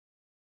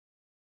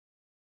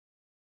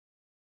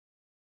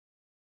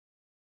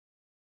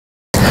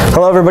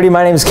Hello everybody,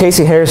 my name is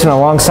Casey Harrison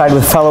alongside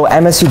with fellow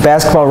MSU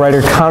basketball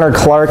writer Connor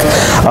Clark.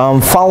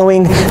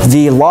 Following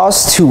the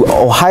loss to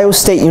Ohio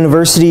State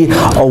University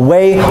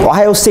away,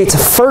 Ohio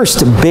State's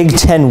first Big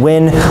Ten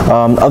win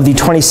of the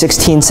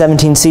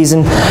 2016-17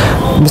 season.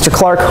 Mr.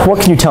 Clark,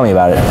 what can you tell me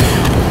about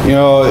it? You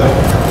know,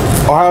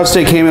 Ohio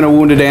State came in a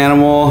wounded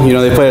animal. You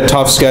know, they played a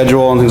tough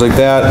schedule and things like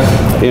that.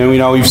 And, you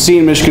know, we've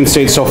seen Michigan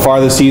State so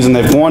far this season.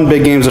 They've won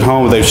big games at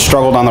home, but they've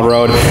struggled on the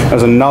road.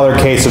 There's another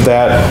case of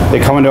that. They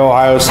come into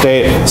Ohio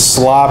State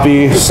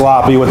sloppy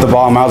with the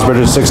ball. Miles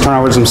Bridges, 6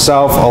 turnovers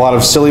himself. A lot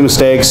of silly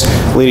mistakes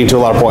leading to a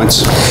lot of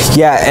points.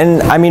 Yeah,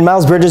 and I mean,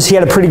 Miles Bridges, he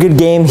had a pretty good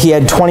game. He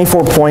had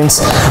 24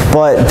 points,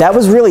 but that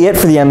was really it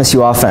for the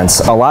MSU offense.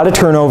 A lot of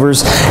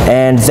turnovers,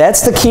 and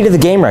that's the key to the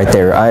game right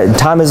there.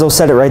 Tom Izzo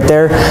said it right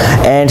there,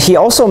 and he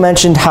also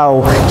mentioned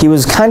how he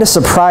was kind of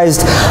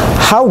surprised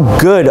how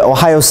good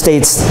Ohio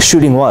State's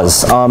shooting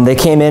was. They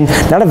came in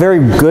not a very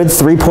good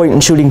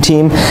three-point shooting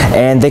team,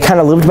 and they kind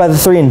of lived by the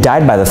three and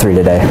died by the three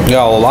today.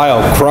 Yeah,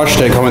 Lyle crushed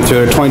it coming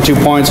through at 22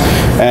 points,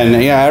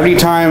 and yeah, every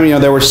time, you know,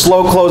 they were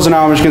slow closing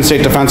out Michigan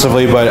State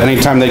defensively, but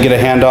anytime they get a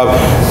hand up,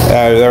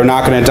 they were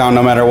knocking it down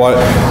no matter what.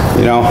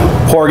 You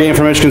know, poor game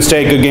for Michigan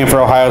State, good game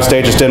for Ohio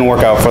State, just didn't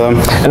work out for them.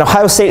 And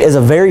Ohio State is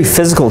a very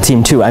physical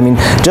team too. I mean,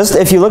 just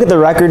if you look at the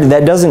record,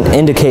 that doesn't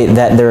indicate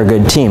that they're a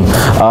good team.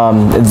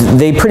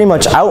 They pretty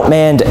much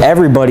outmanned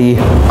everybody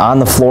on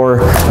the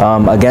floor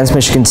against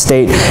Michigan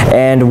State.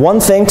 And one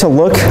thing to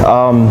look,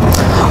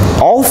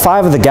 all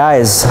 5 of the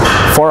guys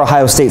for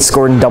Ohio State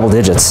scored in double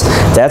digits.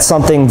 That's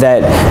something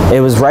that it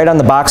was right on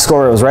the box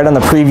score, it was right on the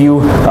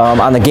preview,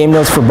 on the game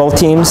notes for both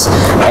teams,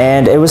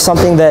 and it was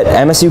something that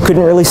MSU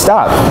couldn't really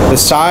stop. The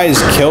size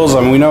kills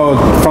them. We know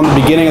from the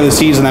beginning of the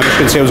season that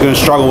Michigan State was going to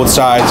struggle with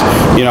size.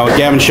 You know,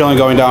 Gavin Schilling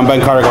going down,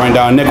 Ben Carter going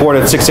down, Nick Ward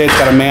at 6'8's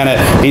got to man it.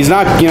 He's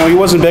not, you know, he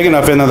wasn't big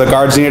enough in there. The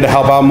guards needed to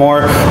help out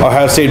more.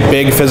 Ohio State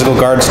big physical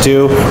guards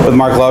too with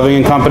Mark Loving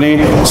and company,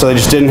 so they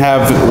just didn't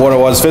have what it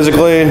was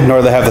physically, nor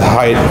did they have the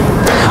height.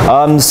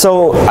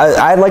 So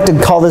I'd like to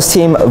call this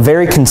team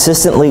very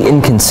consistently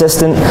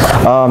inconsistent.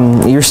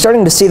 You're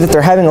starting to see that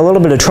they're having a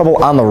little bit of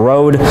trouble on the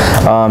road.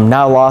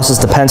 Now losses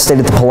to Penn State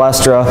at the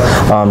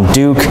Palestra,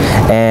 Duke,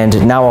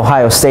 and now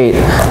Ohio State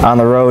on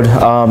the road.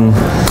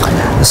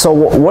 So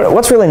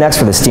what's really next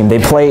for this team? They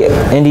play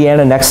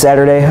Indiana next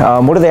Saturday.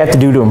 What do they have to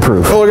do to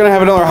improve? Well, they're going to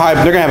have another high.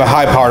 They're going to have a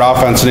high-powered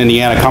offense in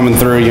Indiana coming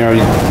through.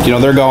 You know,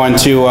 they're going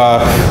to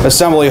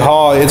Assembly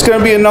Hall. It's going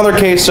to be another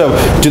case of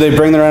do they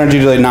bring their energy?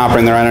 Do they not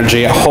bring their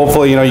energy?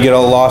 Hopefully, you know, you get a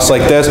loss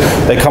like this,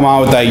 they come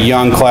out with that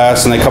young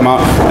class and they come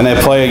out and they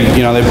play.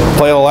 You know, they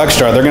play a little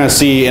extra. They're going to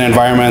see an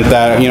environment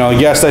that, you know,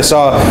 yes, they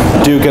saw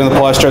Duke in the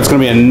Palestra. It's going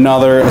to be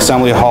another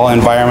Assembly Hall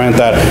environment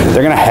that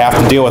they're going to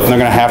have to deal with, and they're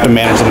going to have to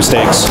manage the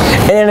mistakes.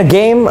 And in a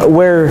game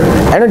where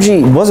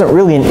energy wasn't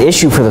really an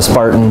issue for the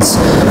Spartans,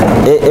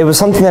 it was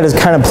something that has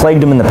kind of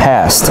plagued them in the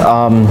past,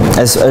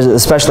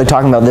 especially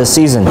talking about this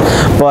season.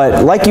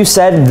 But like you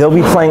said, they'll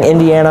be playing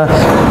Indiana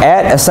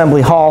at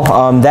Assembly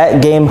Hall.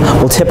 That game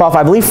will tip off,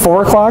 I believe,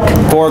 4 o'clock?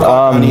 4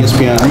 o'clock on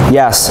ESPN.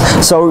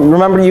 Yes. So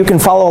remember, you can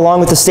follow along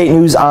with the state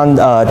news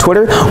on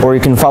Twitter, or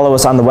you can follow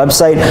us on the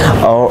website,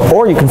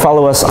 or you can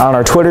follow us on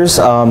our Twitters.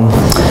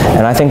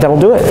 And I think that'll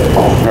do it.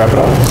 Wrap it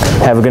up.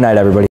 Have a good night,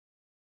 everybody.